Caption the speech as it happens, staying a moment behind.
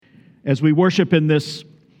As we worship in this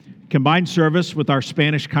combined service with our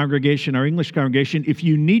Spanish congregation, our English congregation, if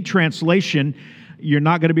you need translation, you're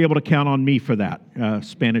not going to be able to count on me for that,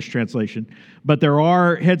 Spanish translation. But there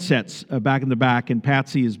are headsets back in the back, and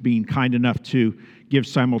Patsy is being kind enough to give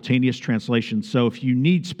simultaneous translation. So if you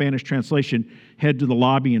need Spanish translation, head to the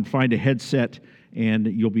lobby and find a headset, and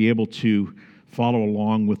you'll be able to follow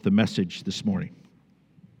along with the message this morning.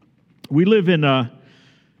 We live in,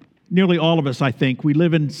 nearly all of us, I think, we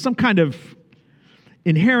live in some kind of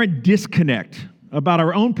inherent disconnect about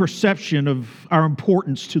our own perception of our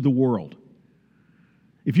importance to the world.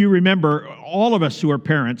 If you remember, all of us who are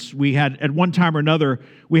parents, we had, at one time or another,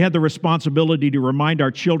 we had the responsibility to remind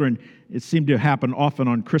our children, it seemed to happen often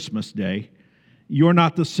on Christmas Day, you're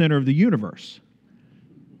not the center of the universe.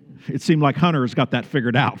 It seemed like Hunter's got that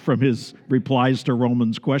figured out from his replies to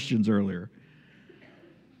Roman's questions earlier.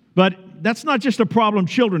 But that's not just a problem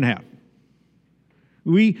children have.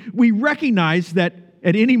 We recognize that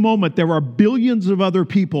at any moment there are billions of other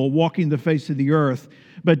people walking the face of the earth,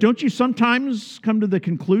 but don't you sometimes come to the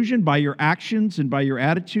conclusion by your actions and by your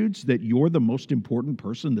attitudes that you're the most important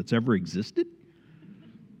person that's ever existed?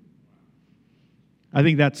 I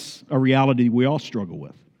think that's a reality we all struggle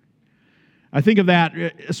with. I think of that,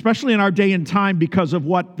 especially in our day and time, because of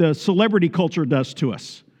what the celebrity culture does to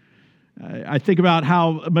us. I think about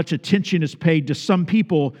how much attention is paid to some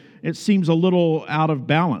people. It seems a little out of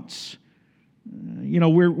balance.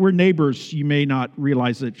 We're neighbors. You may not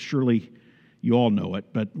realize it. Surely you all know it.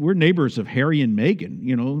 But we're neighbors of Harry and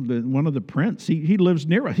Meghan, one of the prince. He lives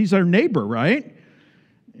near us. He's our neighbor, right?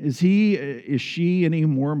 Is she any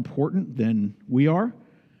more important than we are?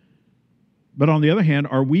 But on the other hand,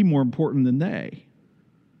 are we more important than they?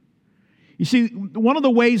 You see, one of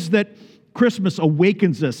the ways that Christmas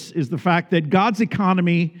awakens us is the fact that God's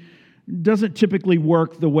economy doesn't typically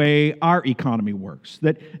work the way our economy works.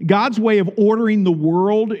 That God's way of ordering the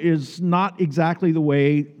world is not exactly the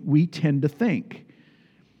way we tend to think.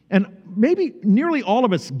 And maybe nearly all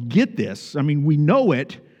of us get this. I mean, we know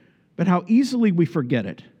it, but how easily we forget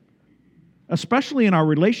it. Especially in our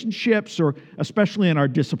relationships, or especially in our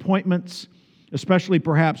disappointments, especially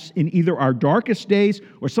perhaps in either our darkest days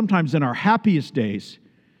or sometimes in our happiest days.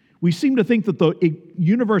 We seem to think that the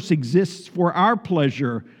universe exists for our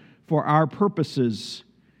pleasure, for our purposes,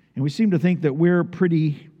 and we seem to think that we're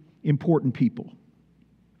pretty important people.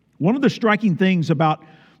 One of the striking things about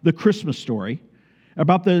the Christmas story,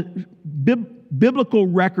 about the biblical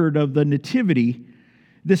record of the Nativity,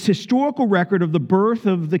 this historical record of the birth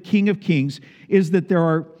of the King of Kings, is that there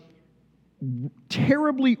are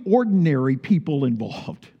terribly ordinary people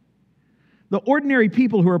involved. The ordinary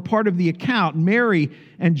people who are part of the account, Mary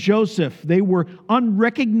and Joseph, they were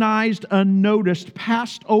unrecognized, unnoticed,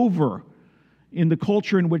 passed over in the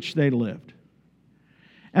culture in which they lived.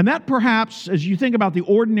 And that perhaps, as you think about the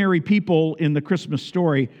ordinary people in the Christmas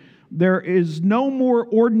story, there is no more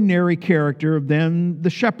ordinary character than the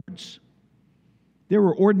shepherds. They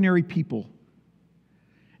were ordinary people.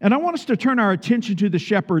 And I want us to turn our attention to the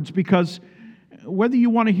shepherds because whether you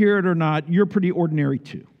want to hear it or not, you're pretty ordinary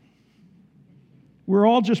too. We're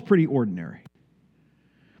all just pretty ordinary.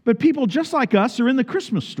 But people just like us are in the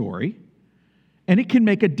Christmas story, and it can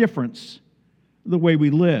make a difference the way we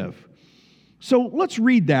live. So let's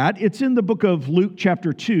read that. It's in the book of Luke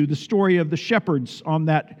chapter 2, the story of the shepherds on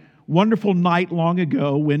that wonderful night long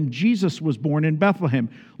ago when Jesus was born in Bethlehem.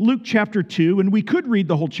 Luke chapter 2, and we could read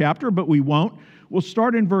the whole chapter, but we won't. We'll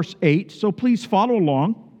start in verse 8, so please follow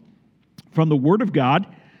along from the Word of God.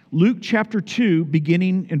 Luke chapter 2,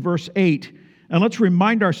 beginning in verse 8. And let's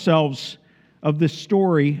remind ourselves of this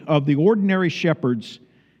story of the ordinary shepherds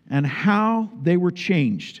and how they were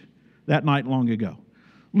changed that night long ago.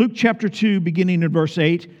 Luke chapter 2, beginning in verse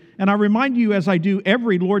 8. And I remind you, as I do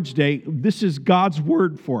every Lord's Day, this is God's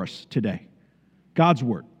word for us today. God's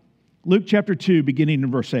word. Luke chapter 2, beginning in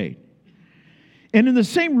verse 8. And in the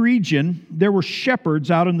same region, there were shepherds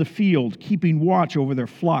out in the field, keeping watch over their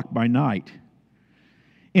flock by night.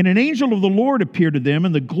 And an angel of the Lord appeared to them,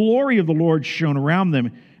 and the glory of the Lord shone around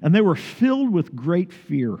them, and they were filled with great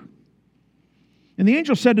fear. And the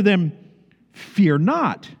angel said to them, "Fear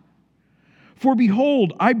not, for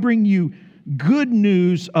behold, I bring you good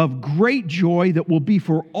news of great joy that will be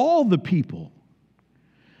for all the people.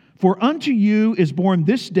 For unto you is born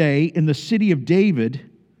this day in the city of David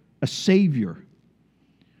a Savior,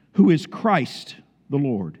 who is Christ the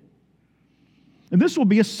Lord. And this will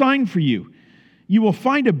be a sign for you. You will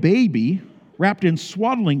find a baby wrapped in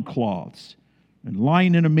swaddling cloths and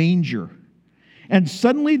lying in a manger." And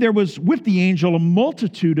suddenly there was with the angel a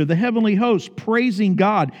multitude of the heavenly host praising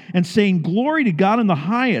God and saying, "Glory to God in the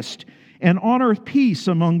highest, and on earth peace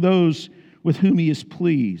among those with whom he is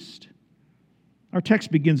pleased. Our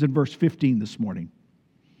text begins in verse 15 this morning.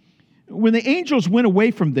 When the angels went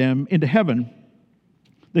away from them into heaven,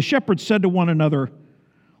 the shepherds said to one another,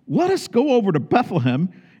 "Let us go over to Bethlehem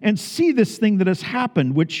and see this thing that has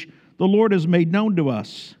happened, which the Lord has made known to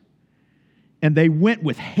us." And they went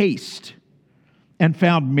with haste and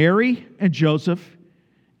found Mary and Joseph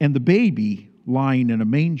and the baby lying in a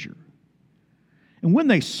manger. And when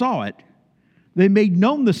they saw it, they made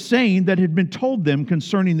known the saying that had been told them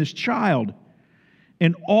concerning this child.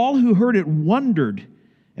 And all who heard it wondered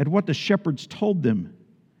at what the shepherds told them.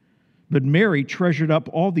 But Mary treasured up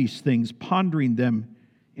all these things, pondering them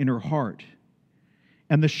in her heart.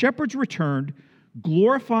 And the shepherds returned,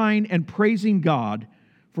 glorifying and praising God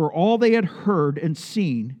for all they had heard and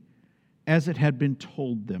seen as it had been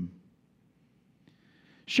told them.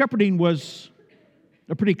 Shepherding was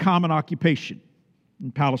a pretty common occupation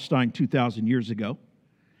in Palestine 2,000 years ago.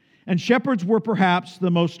 And shepherds were perhaps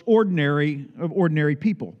the most ordinary of ordinary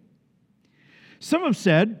people. Some have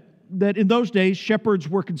said that in those days, shepherds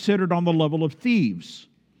were considered on the level of thieves.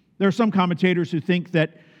 There are some commentators who think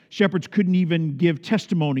that shepherds couldn't even give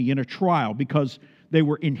testimony in a trial because they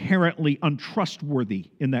were inherently untrustworthy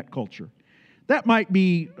in that culture. That might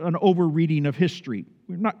be an overreading of history.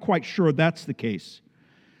 We're not quite sure that's the case.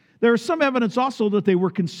 There is some evidence also that they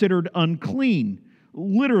were considered unclean,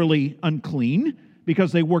 literally unclean,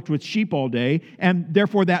 because they worked with sheep all day, and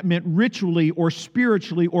therefore that meant ritually or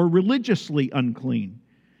spiritually or religiously unclean.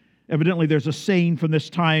 Evidently, there's a saying from this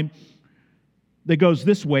time that goes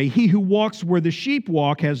this way: "He who walks where the sheep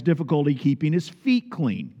walk has difficulty keeping his feet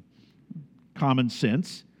clean." Common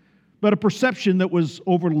sense, but a perception that was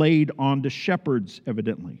overlaid onto shepherds,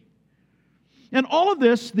 evidently. And all of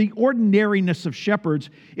this, the ordinariness of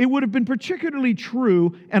shepherds, it would have been particularly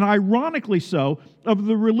true, and ironically so, of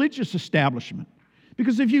the religious establishment.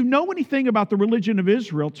 Because if you know anything about the religion of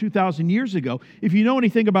Israel 2,000 years ago, if you know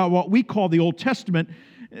anything about what we call the Old Testament,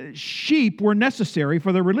 sheep were necessary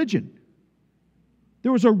for their religion.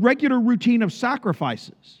 There was a regular routine of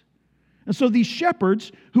sacrifices. And so these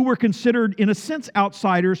shepherds, who were considered, in a sense,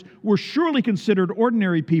 outsiders, were surely considered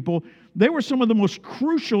ordinary people. They were some of the most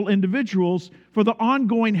crucial individuals for the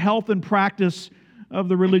ongoing health and practice of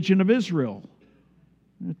the religion of Israel.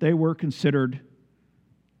 They were considered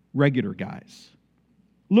regular guys,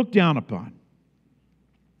 looked down upon,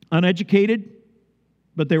 uneducated,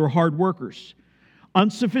 but they were hard workers,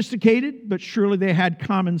 unsophisticated, but surely they had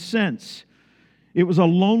common sense. It was a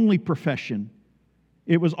lonely profession.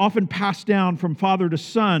 It was often passed down from father to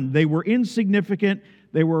son. They were insignificant.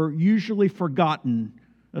 They were usually forgotten,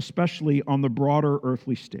 especially on the broader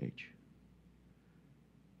earthly stage.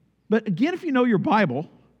 But again, if you know your Bible,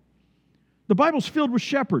 the Bible's filled with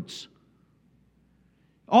shepherds.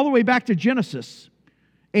 All the way back to Genesis,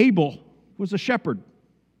 Abel was a shepherd.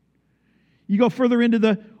 You go further into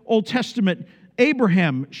the Old Testament,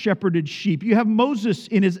 Abraham shepherded sheep. You have Moses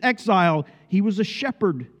in his exile. He was a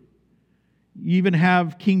shepherd. You even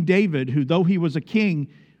have King David, who, though he was a king,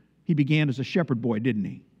 he began as a shepherd boy, didn't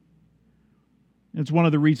he? It's one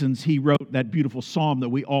of the reasons he wrote that beautiful psalm that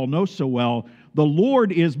we all know so well, "The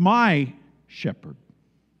Lord is my shepherd."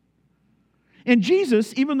 And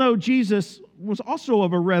Jesus, even though Jesus was also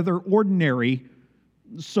of a rather ordinary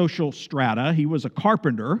social strata, he was a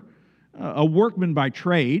carpenter, a workman by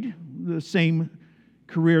trade, the same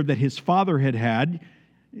career that his father had had,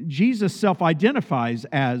 Jesus self-identifies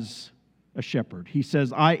as a shepherd. He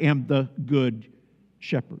says, "I am the good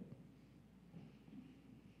shepherd."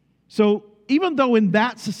 So even though in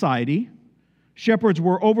that society, shepherds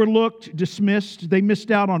were overlooked, dismissed, they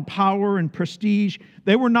missed out on power and prestige,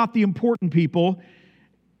 they were not the important people,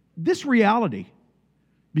 this reality,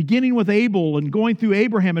 beginning with Abel and going through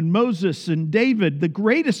Abraham and Moses and David, the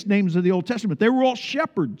greatest names of the Old Testament, they were all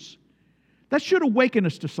shepherds. That should awaken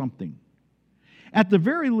us to something. At the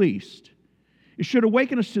very least, it should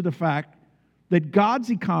awaken us to the fact that God's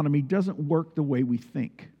economy doesn't work the way we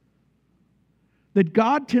think. That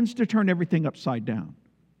God tends to turn everything upside down.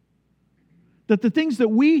 That the things that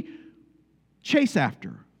we chase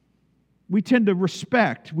after, we tend to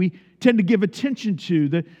respect, we tend to give attention to,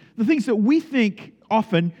 the things that we think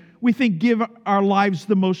often, we think give our lives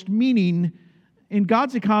the most meaning, in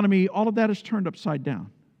God's economy, all of that is turned upside down.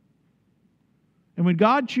 And when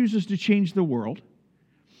God chooses to change the world,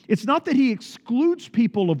 it's not that He excludes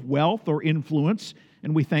people of wealth or influence,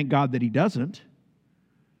 and we thank God that He doesn't.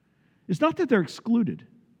 It's not that they're excluded,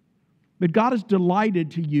 but God is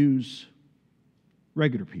delighted to use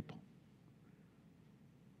regular people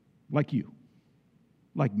like you,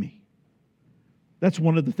 like me. That's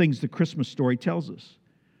one of the things the Christmas story tells us.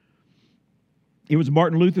 It was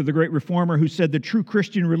Martin Luther, the great reformer, who said the true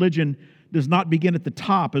Christian religion does not begin at the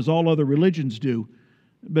top as all other religions do,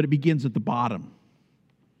 but it begins at the bottom.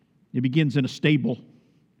 It begins in a stable.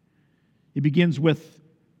 It begins with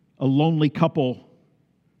a lonely couple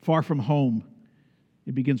far from home.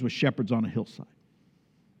 It begins with shepherds on a hillside.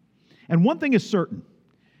 And one thing is certain.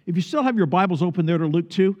 If you still have your Bibles open there to Luke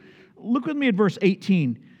 2, look with me at verse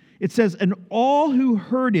 18. It says, "And all who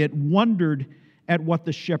heard it wondered at what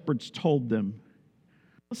the shepherds told them."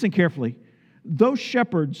 Listen carefully. Those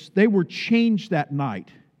shepherds, they were changed that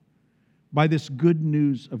night by this good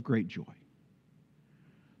news of great joy.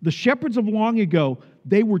 The shepherds of long ago,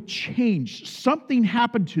 they were changed. Something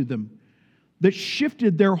happened to them that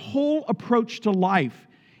shifted their whole approach to life.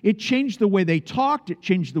 It changed the way they talked. It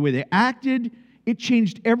changed the way they acted. It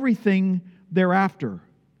changed everything thereafter.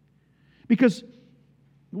 Because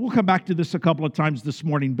we'll come back to this a couple of times this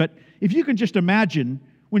morning, but if you can just imagine,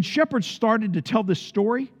 when shepherds started to tell this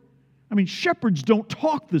story, shepherds don't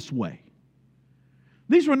talk this way.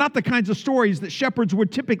 These were not the kinds of stories that shepherds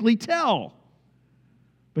would typically tell.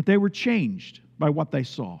 But they were changed by what they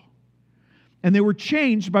saw. And they were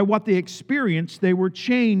changed by what they experienced. They were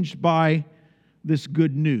changed by this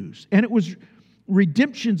good news. And it was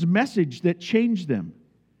redemption's message that changed them.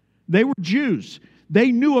 They were Jews.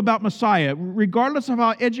 They knew about Messiah, regardless of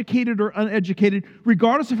how educated or uneducated,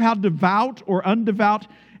 regardless of how devout or undevout.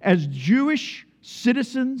 As Jewish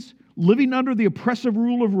citizens living under the oppressive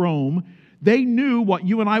rule of Rome, they knew what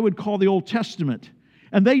you and I would call the Old Testament.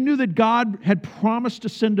 And they knew that God had promised to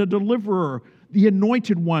send a deliverer, the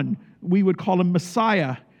anointed one. We would call him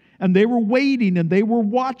Messiah. And they were waiting and they were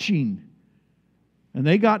watching. And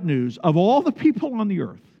they got news of all the people on the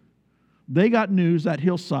earth. They got news that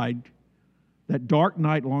hillside, that dark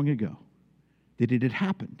night long ago, that it had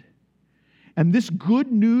happened. And this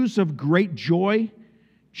good news of great joy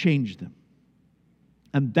changed them.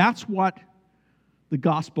 And that's what the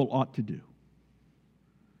gospel ought to do.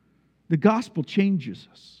 The gospel changes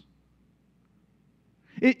us.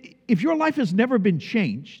 If your life has never been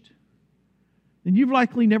changed, then you've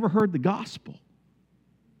likely never heard the gospel.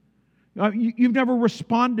 You've never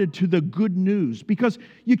responded to the good news, because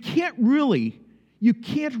you can't really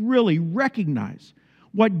recognize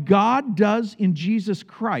what God does in Jesus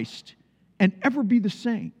Christ and ever be the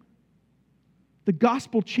same. The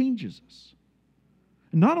gospel changes us.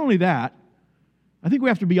 And not only that, I think we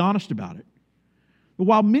have to be honest about it. But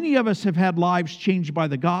while many of us have had lives changed by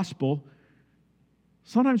the gospel,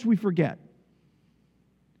 sometimes we forget.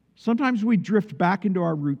 Sometimes we drift back into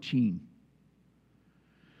our routine.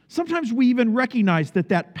 Sometimes we even recognize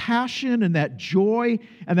that passion and that joy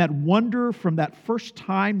and that wonder from that first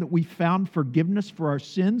time that we found forgiveness for our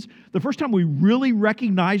sins, the first time we really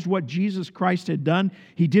recognized what Jesus Christ had done,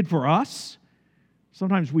 He did for us,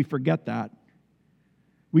 sometimes we forget that.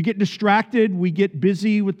 We get distracted, we get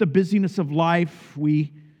busy with the busyness of life,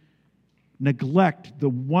 we neglect the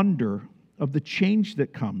wonder of the change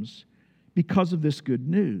that comes because of this good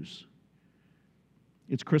news.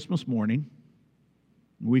 It's Christmas morning.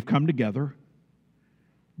 We've come together.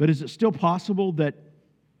 But is it still possible that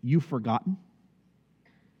you've forgotten?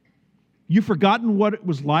 You've forgotten what it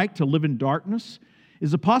was like to live in darkness?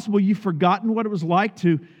 Is it possible you've forgotten what it was like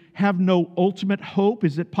to have no ultimate hope?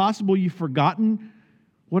 Is it possible you've forgotten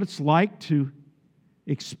what it's like to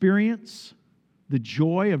experience the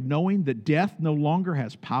joy of knowing that death no longer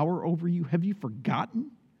has power over you? Have you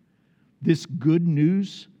forgotten this good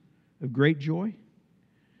news of great joy?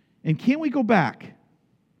 And can we go back?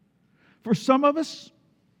 For some of us,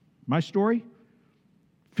 my story,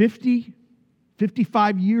 50,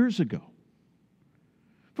 55 years ago.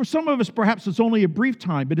 For some of us, perhaps it's only a brief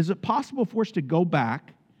time, but is it possible for us to go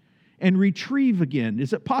back and retrieve again?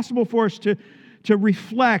 Is it possible for us to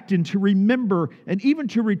reflect and to remember and even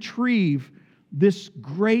to retrieve this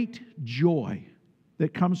great joy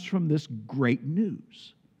that comes from this great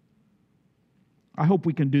news? I hope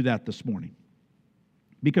we can do that this morning,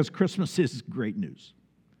 because Christmas is great news.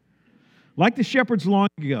 Like the shepherds long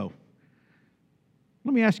ago,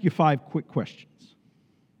 let me ask you 5 quick questions.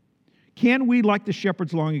 Can we, like the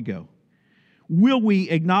shepherds long ago, will we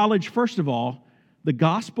acknowledge, first of all, the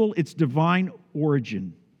gospel, its divine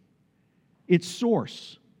origin, its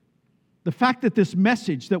source? The fact that this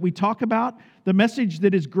message that we talk about, the message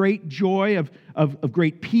that is great joy, of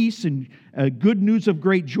great peace and good news of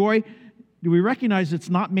great joy, do we recognize it's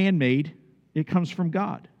not man-made? It comes from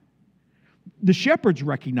God. The shepherds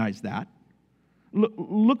recognize that.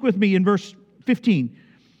 Look with me in verse 15.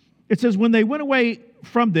 It says, when they went away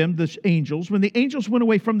from them, the angels, when the angels went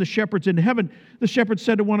away from the shepherds into heaven, the shepherds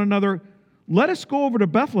said to one another, let us go over to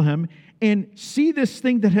Bethlehem and see this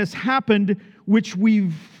thing that has happened, which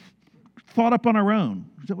we've thought up on our own.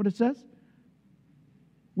 Is that what it says?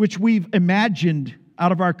 Which we've imagined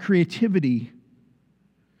out of our creativity,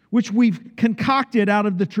 which we've concocted out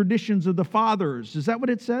of the traditions of the fathers. Is that what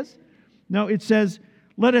it says? No, it says,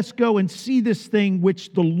 let us go and see this thing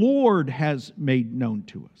which the Lord has made known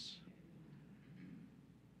to us.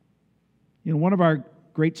 You know, one of our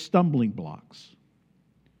great stumbling blocks,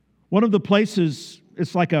 one of the places,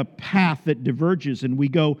 it's like a path that diverges and we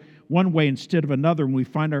go one way instead of another and we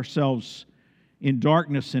find ourselves in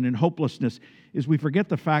darkness and in hopelessness, is we forget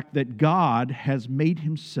the fact that God has made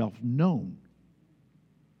himself known.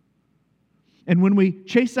 And when we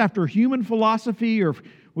chase after human philosophy, or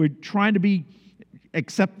we're trying to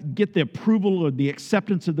get the approval or the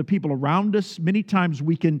acceptance of the people around us, many times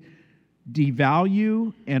we can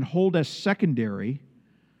devalue and hold as secondary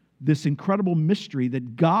this incredible mystery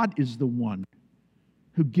that God is the one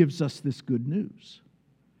who gives us this good news.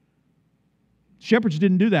 Shepherds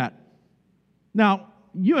didn't do that. Now,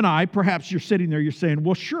 you and I, perhaps you're sitting there, you're saying,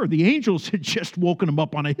 well, sure, the angels had just woken them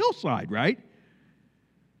up on a hillside, right?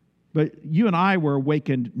 But you and I were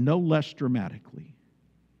awakened no less dramatically.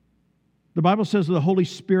 The Bible says the Holy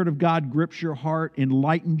Spirit of God grips your heart,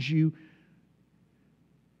 enlightens you.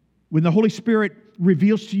 When the Holy Spirit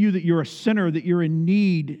reveals to you that you're a sinner, that you're in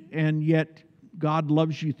need, and yet God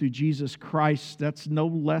loves you through Jesus Christ, that's no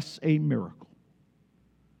less a miracle.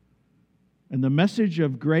 And the message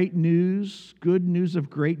of great news, good news of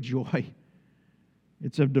great joy,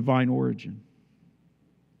 it's of divine origin.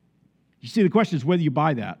 You see, the question is whether you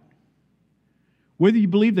buy that, whether you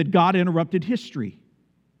believe that God interrupted history,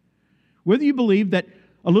 whether you believe that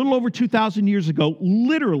a little over 2,000 years ago,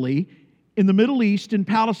 literally in the Middle East, in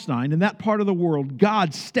Palestine, in that part of the world,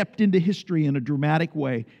 God stepped into history in a dramatic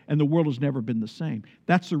way, and the world has never been the same.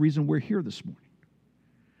 That's the reason we're here this morning.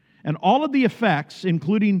 And all of the effects,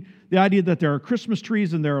 including the idea that there are Christmas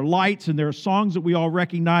trees and there are lights and there are songs that we all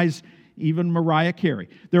recognize, even Mariah Carey.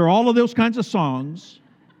 There are all of those kinds of songs.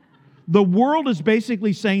 The world is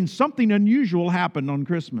basically saying something unusual happened on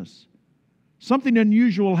Christmas. Something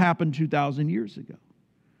unusual happened 2,000 years ago.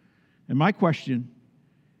 And my question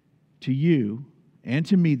to you and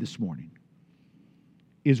to me this morning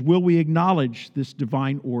is, will we acknowledge this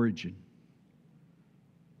divine origin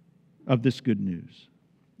of this good news?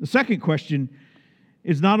 The second question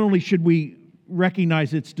is, not only should we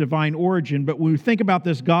recognize its divine origin, but when we think about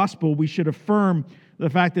this gospel, we should affirm the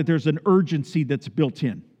fact that there's an urgency that's built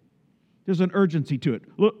in. There's an urgency to it.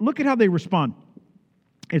 Look at how they respond.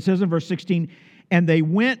 It says in verse 16, and they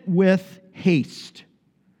went with haste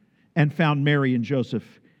and found Mary and Joseph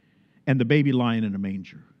and the baby lying in a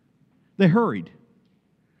manger. They hurried.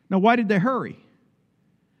 Now, why did they hurry?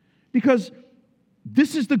 Because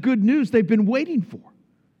this is the good news they've been waiting for.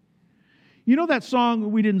 You know that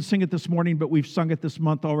song, we didn't sing it this morning, but we've sung it this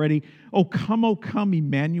month already, O come,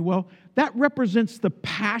 Emmanuel. That represents the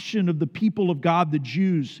passion of the people of God, the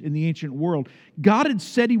Jews in the ancient world. God had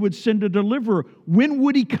said he would send a deliverer. When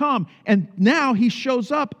would he come? And now he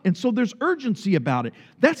shows up, and so there's urgency about it.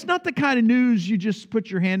 That's not the kind of news you just put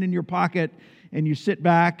your hand in your pocket and you sit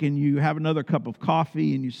back and you have another cup of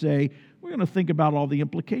coffee and you say, we're going to think about all the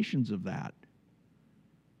implications of that.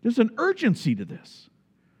 There's an urgency to this.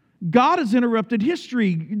 God has interrupted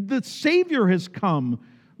history. The Savior has come.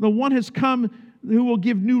 The one has come who will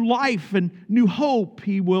give new life and new hope.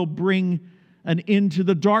 He will bring an end to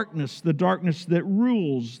the darkness that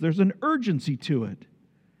rules. There's an urgency to it.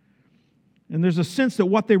 And there's a sense that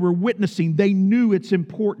what they were witnessing, they knew its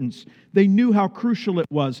importance. They knew how crucial it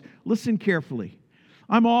was. Listen carefully.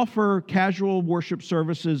 I'm all for casual worship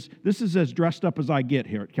services. This is as dressed up as I get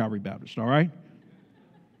here at Calvary Baptist, all right?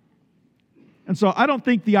 And so I don't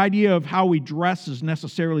think the idea of how we dress is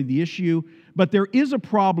necessarily the issue, but there is a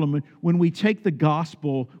problem when we take the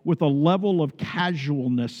gospel with a level of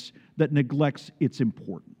casualness that neglects its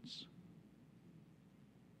importance.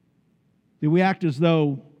 That we act as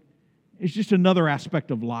though it's just another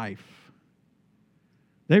aspect of life.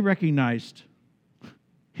 They recognized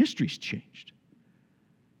history's changed,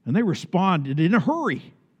 and they responded in a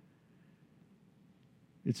hurry.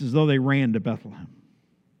 It's as though they ran to Bethlehem.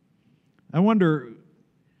 I wonder,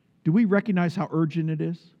 do we recognize how urgent it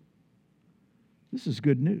is? This is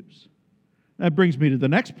good news. That brings me to the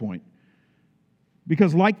next point.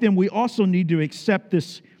 Because like them, we also need to accept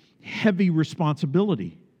this heavy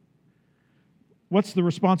responsibility. What's the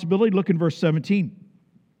responsibility? Look in verse 17.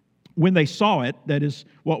 When they saw it, that is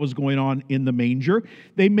what was going on in the manger,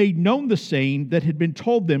 they made known the saying that had been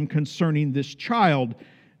told them concerning this child.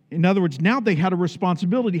 In other words, now they had a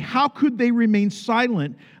responsibility. How could they remain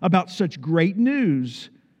silent about such great news?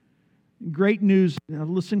 Great news, now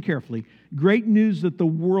listen carefully, great news that the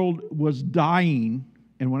world was dying,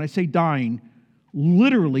 and when I say dying,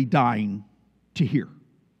 literally dying to hear.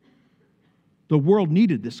 The world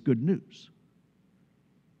needed this good news.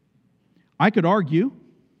 I could argue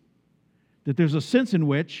that there's a sense in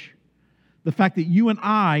which the fact that you and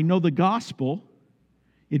I know the gospel,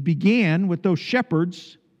 it began with those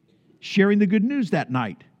shepherds sharing the good news that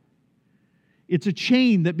night. It's a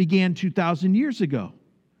chain that began 2,000 years ago.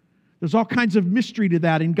 There's all kinds of mystery to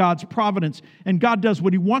that in God's providence, and God does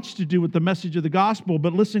what He wants to do with the message of the gospel,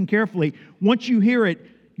 but listen carefully. Once you hear it,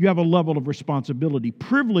 you have a level of responsibility.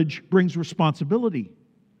 Privilege brings responsibility.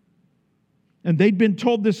 And they'd been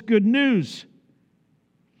told this good news.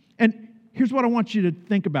 And here's what I want you to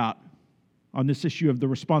think about on this issue of the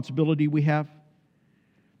responsibility we have.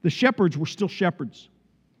 The shepherds were still shepherds.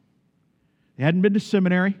 They hadn't been to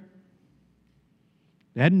seminary.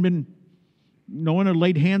 They hadn't been, no one had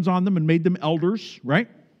laid hands on them and made them elders, right?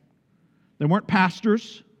 They weren't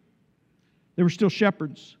pastors. They were still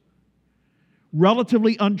shepherds.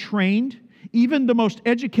 Relatively untrained. Even the most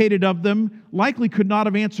educated of them likely could not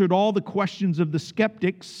have answered all the questions of the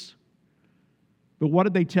skeptics. But what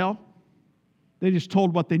did they tell? They just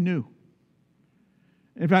told what they knew.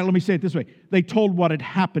 In fact, let me say it this way. They told what had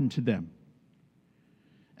happened to them.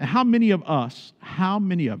 And how many of us,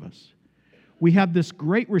 we have this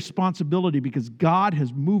great responsibility because God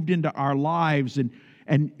has moved into our lives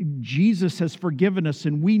and Jesus has forgiven us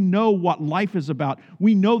and we know what life is about.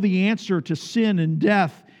 We know the answer to sin and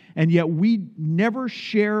death, and yet we never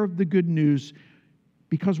share the good news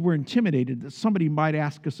because we're intimidated that somebody might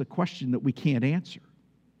ask us a question that we can't answer.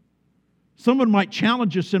 Someone might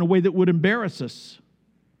challenge us in a way that would embarrass us.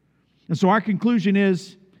 And so our conclusion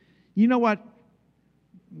is, you know what?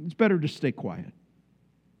 It's better to stay quiet.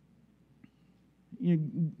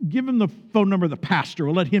 Give him the phone number of the pastor.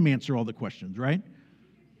 We'll let him answer all the questions, right?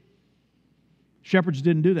 Shepherds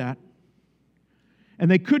didn't do that. And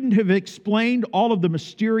they couldn't have explained all of the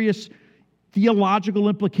mysterious theological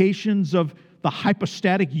implications of the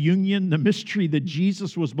hypostatic union, the mystery that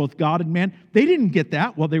Jesus was both God and man. They didn't get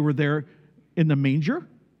that while they were there in the manger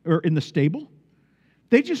or in the stable.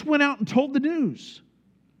 They just went out and told the news.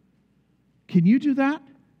 Can you do that?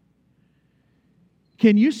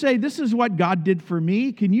 Can you say, this is what God did for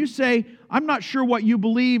me? Can you say, I'm not sure what you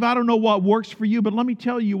believe, I don't know what works for you, but let me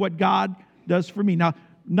tell you what God does for me. Now,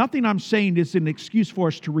 nothing I'm saying is an excuse for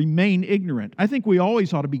us to remain ignorant. I think we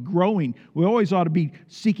always ought to be growing. We always ought to be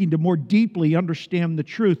seeking to more deeply understand the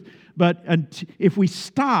truth. But if we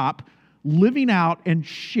stop living out and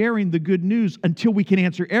sharing the good news until we can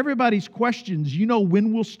answer everybody's questions, you know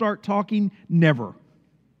when we'll start talking? Never.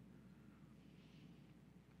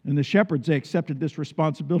 And the shepherds, they accepted this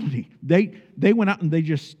responsibility. They went out and they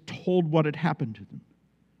just told what had happened to them.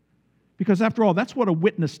 Because after all, that's what a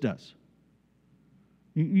witness does.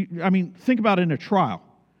 I mean, think about it in a trial.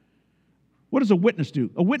 What does a witness do?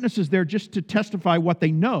 A witness is there just to testify what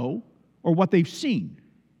they know or what they've seen.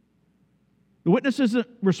 The witness isn't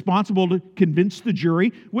responsible to convince the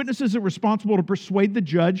jury. Witness isn't responsible to persuade the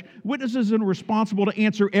judge. Witness isn't responsible to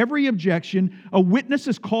answer every objection. A witness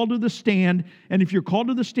is called to the stand, and if you're called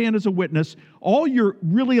to the stand as a witness, all you're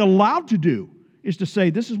really allowed to do is to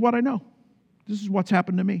say, this is what I know. This is what's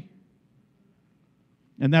happened to me.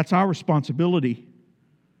 And that's our responsibility,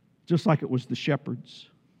 just like it was the shepherds.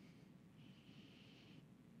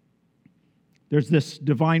 There's this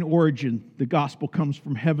divine origin. The gospel comes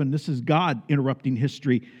from heaven. This is God interrupting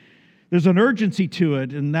history. There's an urgency to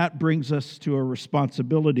it, and that brings us to a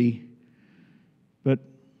responsibility. But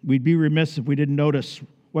we'd be remiss if we didn't notice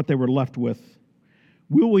what they were left with.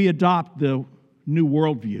 Will we adopt the new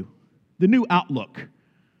worldview, the new outlook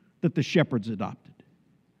that the shepherds adopted?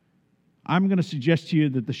 I'm going to suggest to you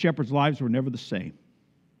that the shepherds' lives were never the same.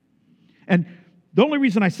 And the only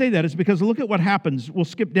reason I say that is because look at what happens. We'll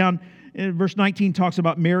skip down. Verse 19 talks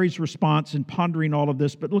about Mary's response and pondering all of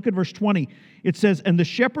this. But look at verse 20. It says, and the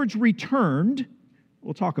shepherds returned.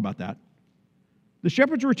 We'll talk about that. The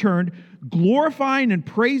shepherds returned, glorifying and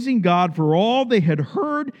praising God for all they had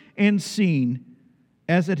heard and seen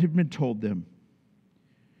as it had been told them.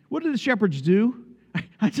 What did the shepherds do?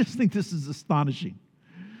 I just think this is astonishing.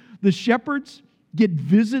 The shepherds get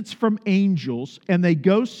visits from angels, and they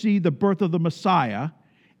go see the birth of the Messiah.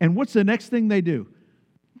 And what's the next thing they do?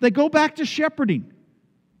 They go back to shepherding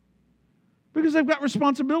because they've got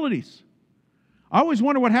responsibilities. I always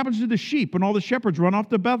wonder what happens to the sheep when all the shepherds run off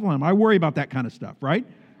to Bethlehem. I worry about that kind of stuff, right?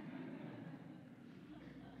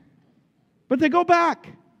 But they go back.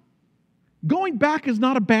 Going back is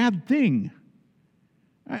not a bad thing.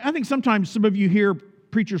 I think sometimes some of you hear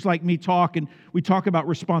preachers like me talk, and we talk about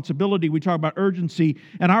responsibility, we talk about urgency,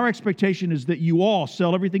 and our expectation is that you all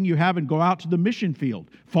sell everything you have and go out to the mission field,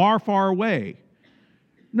 far, far away.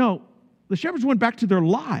 No, the shepherds went back to their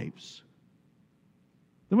lives.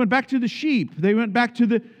 They went back to the sheep. They went back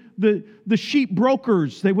to the sheep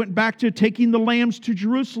brokers. They went back to taking the lambs to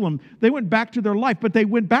Jerusalem. They went back to their life, but they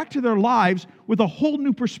went back to their lives with a whole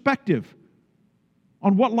new perspective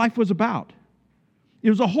on what life was about. It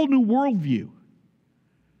was a whole new worldview.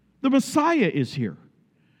 The Messiah is here.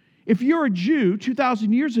 If you're a Jew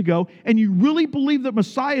 2,000 years ago and you really believe that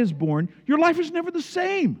Messiah is born, your life is never the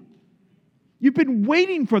same. You've been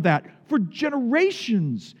waiting for that for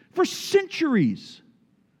generations, for centuries.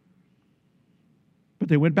 But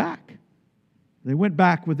they went back. They went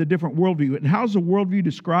back with a different worldview. And how's the worldview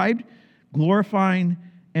described? Glorifying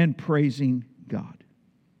and praising God.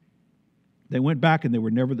 They went back and they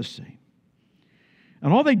were never the same.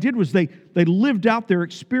 And all they did was they lived out their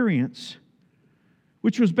experience,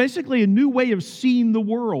 which was basically a new way of seeing the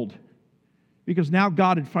world, because now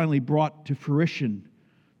God had finally brought to fruition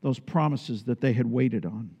those promises that they had waited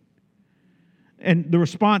on. And the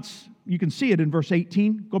response, you can see it in verse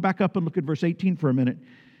 18. Go back up and look at verse 18 for a minute.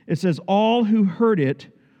 It says, all who heard it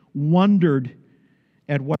wondered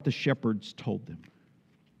at what the shepherds told them.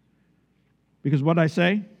 Because what did I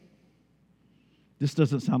say? This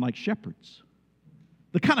doesn't sound like shepherds.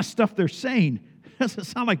 The kind of stuff they're saying doesn't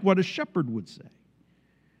sound like what a shepherd would say.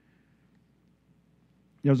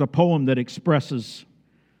 There's a poem that expresses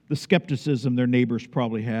the skepticism their neighbors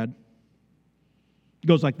probably had. It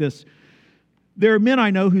goes like this. There are men I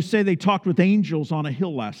know who say they talked with angels on a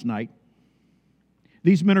hill last night.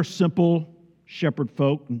 These men are simple shepherd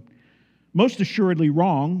folk, and most assuredly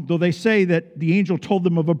wrong, though they say that the angel told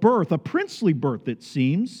them of a birth, a princely birth, it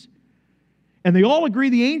seems. And they all agree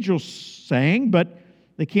the angels sang, but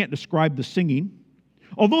they can't describe the singing.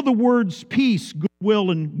 Although the words peace,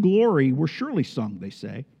 goodwill, and glory were surely sung, they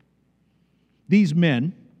say. These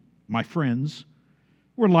men, my friends,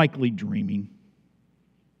 were likely dreaming.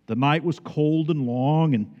 The night was cold and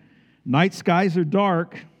long, and night skies are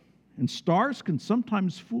dark, and stars can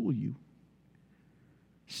sometimes fool you.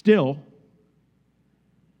 Still,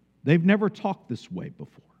 they've never talked this way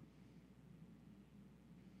before.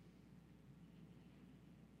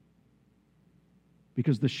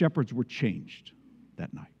 Because the shepherds were changed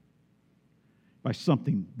that night by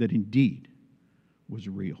something that indeed was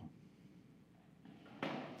real.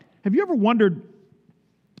 Have you ever wondered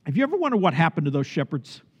what happened to those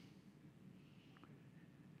shepherds?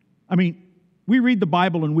 I mean, we read the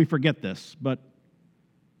Bible and we forget this, but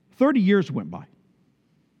 30 years went by.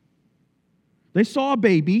 They saw a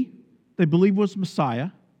baby they believed was Messiah.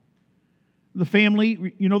 The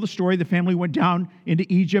family, you know the story, the family went down into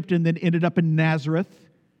Egypt and then ended up in Nazareth.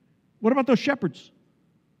 What about those shepherds?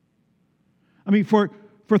 I mean, for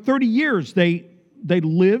 30 years, they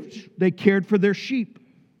lived, they cared for their sheep.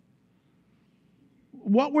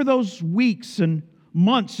 What were those weeks and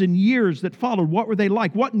months and years that followed? What were they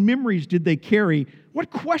like? What memories did they carry?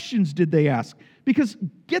 What questions did they ask? Because,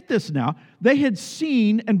 get this now, they had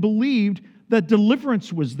seen and believed that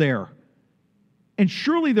deliverance was there. And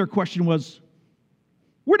surely their question was,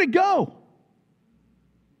 where'd it go?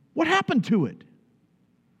 What happened to it?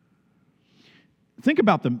 Think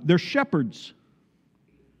about them. They're shepherds.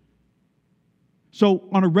 So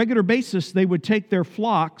on a regular basis, they would take their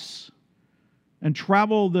flocks and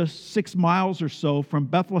travel the 6 miles or so from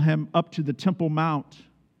Bethlehem up to the Temple Mount.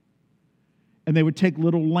 And they would take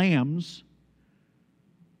little lambs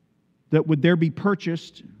that would there be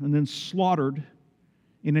purchased and then slaughtered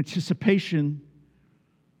in anticipation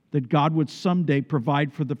that God would someday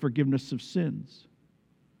provide for the forgiveness of sins.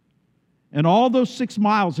 And all those 6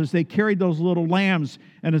 miles, as they carried those little lambs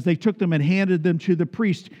and as they took them and handed them to the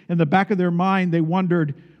priest, in the back of their mind, they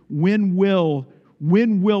wondered, when will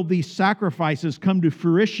these sacrifices come to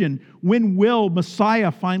fruition? When will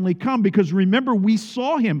Messiah finally come? Because remember, we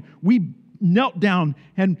saw him. We knelt down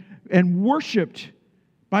and worshiped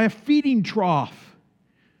by a feeding trough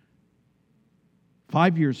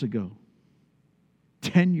 5 years ago.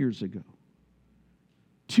 10 years ago,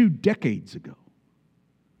 2 decades ago,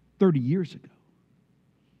 30 years ago.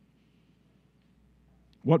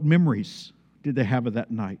 What memories did they have of that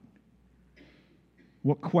night?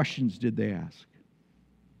 What questions did they ask?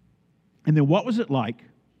 And then what was it like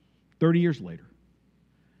 30 years later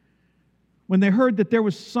when they heard that there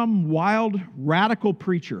was some wild, radical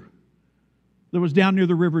preacher that was down near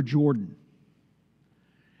the River Jordan?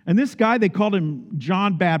 And this guy, they called him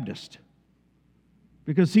John Baptist.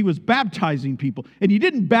 because he was baptizing people. And he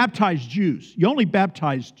didn't baptize Jews. You only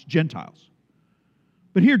baptized Gentiles.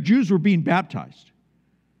 But here, Jews were being baptized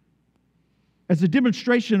as a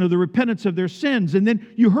demonstration of the repentance of their sins. And then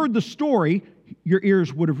you heard the story. Your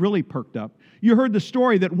ears would have really perked up. You heard the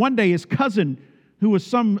story that one day his cousin, who was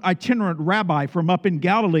some itinerant rabbi from up in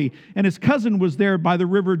Galilee, and his cousin was there by the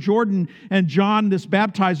river Jordan, and John, this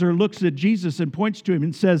baptizer, looks at Jesus and points to him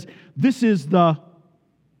and says, "This is the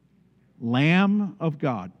Lamb of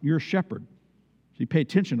God." You're a shepherd, so you pay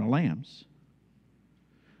attention to lambs.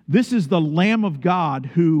 This is the Lamb of God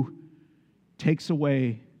who takes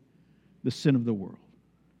away the sin of the world.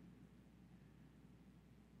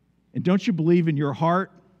 And don't you believe in your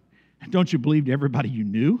heart, and don't you believe to everybody you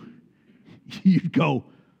knew, you'd go,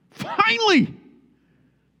 finally!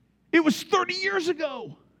 It was 30 years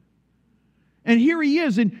ago. And here he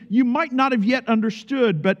is, and you might not have yet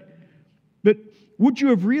understood, but would you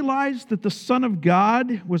have realized that the Son of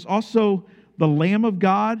God was also the Lamb of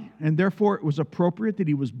God, and therefore it was appropriate that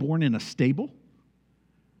he was born in a stable?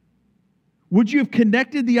 Would you have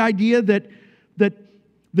connected the idea that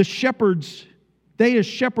the shepherds, they as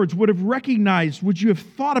shepherds would have recognized, would you have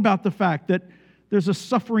thought about the fact that there's a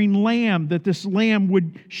suffering lamb, that this lamb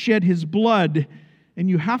would shed his blood? And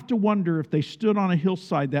you have to wonder if they stood on a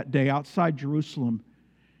hillside that day outside Jerusalem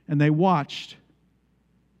and they watched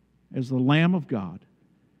as the Lamb of God,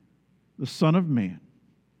 the Son of Man,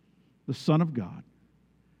 the Son of God,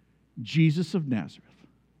 Jesus of Nazareth,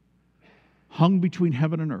 hung between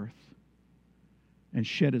heaven and earth and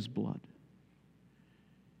shed his blood.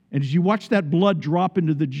 And as you watch that blood drop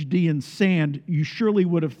into the Judean sand, you surely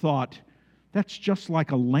would have thought, that's just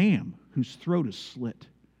like a lamb whose throat is slit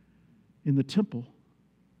in the temple.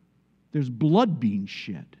 There's blood being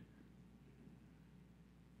shed.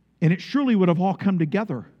 And it surely would have all come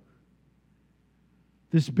together.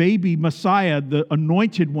 This baby Messiah, the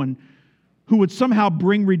anointed one, who would somehow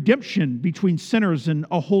bring redemption between sinners and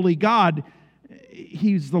a holy God,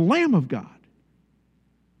 he's the Lamb of God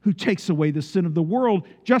who takes away the sin of the world,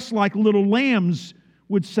 just like little lambs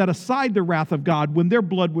would set aside the wrath of God when their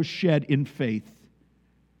blood was shed in faith.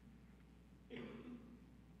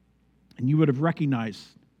 And you would have recognized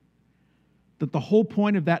that the whole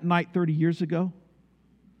point of that night 30 years ago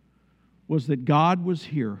was that God was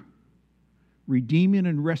here redeeming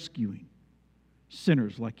and rescuing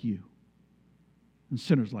sinners like you and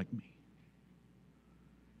sinners like me.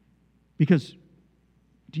 Because,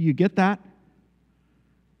 do you get that?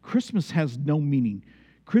 Christmas has no meaning.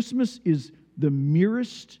 Christmas is the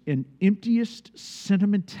merest and emptiest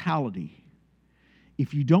sentimentality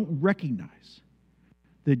if you don't recognize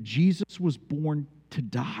that Jesus was born to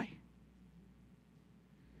die,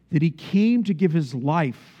 that he came to give his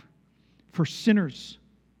life for sinners.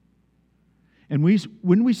 And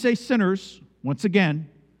when we say sinners, once again,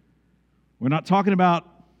 we're not talking about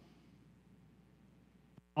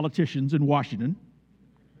politicians in Washington.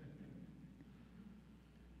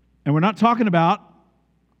 And we're not talking about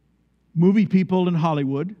movie people in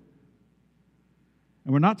Hollywood.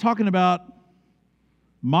 And we're not talking about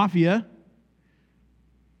mafia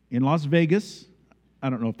in Las Vegas. I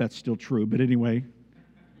don't know if that's still true, but anyway.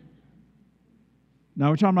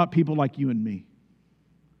 Now we're talking about people like you and me.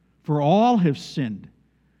 For all have sinned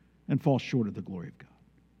and fall short of the glory of God.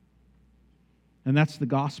 And that's the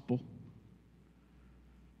gospel.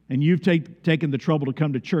 And you've taken the trouble to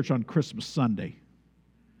come to church on Christmas Sunday.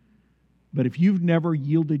 But if you've never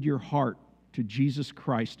yielded your heart to Jesus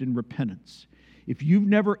Christ in repentance, if you've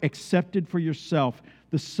never accepted for yourself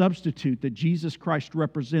the substitute that Jesus Christ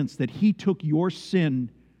represents, that he took your sin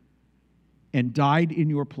and died in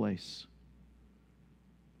your place,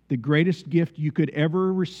 the greatest gift you could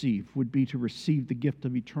ever receive would be to receive the gift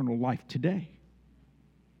of eternal life today.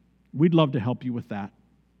 We'd love to help you with that,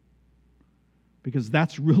 because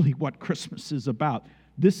that's really what Christmas is about.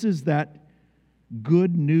 This is that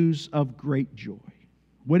good news of great joy.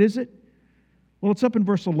 What is it? Well, it's up in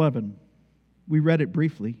verse 11. We read it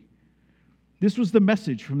briefly. This was the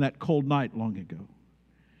message from that cold night long ago.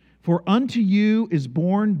 For unto you is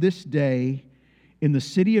born this day in the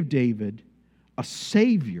city of David a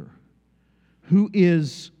Savior who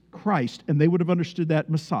is Christ, and they would have understood that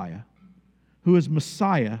Messiah, who is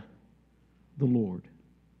Messiah the Lord.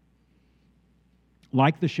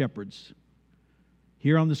 Like the shepherds,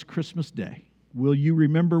 here on this Christmas day, will you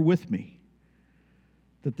remember with me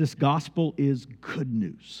that this gospel is good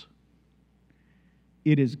news?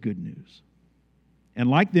 It is good news. And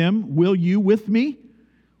like them, will you with me?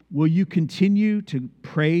 Will you continue to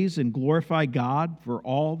praise and glorify God for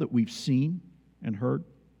all that we've seen and heard?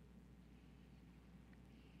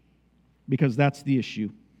 Because that's the issue.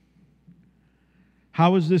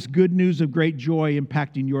 How is this good news of great joy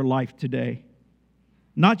impacting your life today?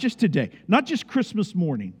 Not just today, not just Christmas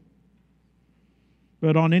morning,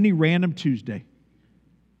 but on any random Tuesday.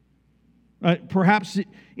 Perhaps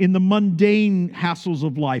in the mundane hassles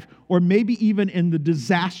of life, or maybe even in the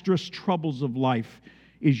disastrous troubles of life.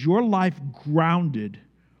 Is your life grounded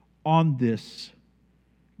on this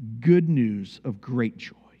good news of great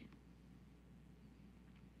joy?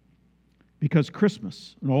 Because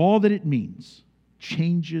Christmas and all that it means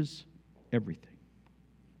changes everything.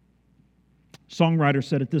 Songwriter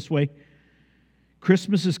said it this way: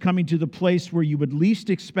 Christmas is coming to the place where you would least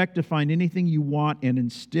expect to find anything you want and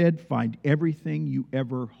instead find everything you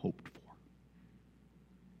ever hoped for.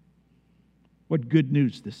 What good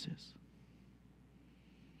news this is.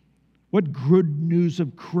 What good news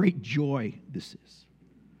of great joy this is.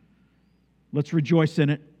 Let's rejoice in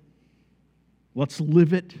it. Let's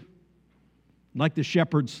live it. Like the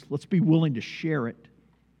shepherds, let's be willing to share it,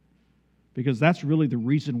 because that's really the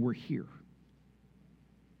reason we're here.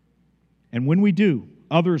 And when we do,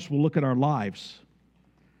 others will look at our lives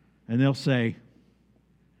and they'll say,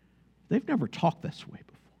 they've never talked this way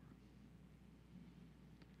before.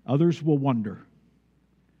 Others will wonder,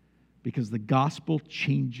 because the gospel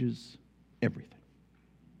changes everything.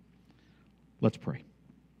 Let's pray.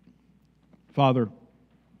 Father,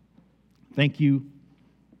 thank you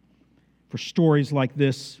for stories like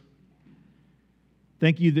this.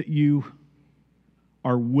 Thank you that you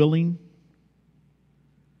are willing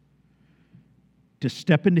to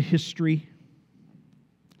step into history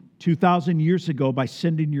 2,000 years ago by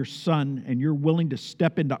sending your Son, and you're willing to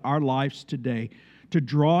step into our lives today to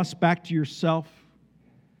draw us back to yourself,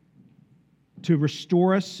 to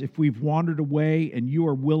restore us if we've wandered away, and you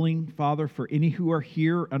are willing, Father, for any who are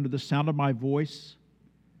here under the sound of my voice,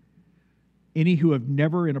 any who have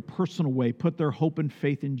never in a personal way put their hope and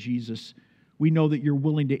faith in Jesus, we know that you're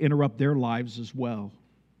willing to interrupt their lives as well.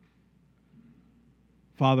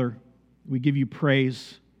 Father, we give you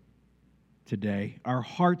praise today. Our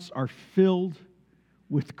hearts are filled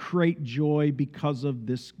with great joy because of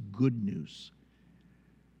this good news.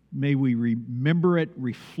 May we remember it,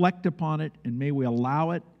 reflect upon it, and may we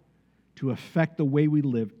allow it to affect the way we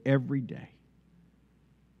live every day.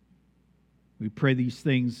 We pray these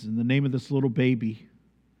things in the name of this little baby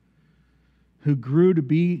who grew to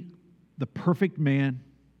be the perfect man,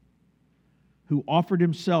 who offered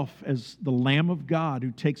himself as the Lamb of God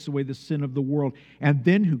who takes away the sin of the world, and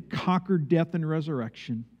then who conquered death and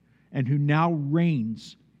resurrection, and who now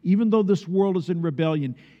reigns. Even though this world is in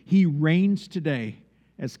rebellion, he reigns today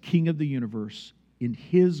as King of the universe. In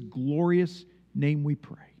his glorious name we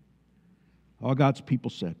pray. All God's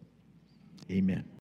people said, amen.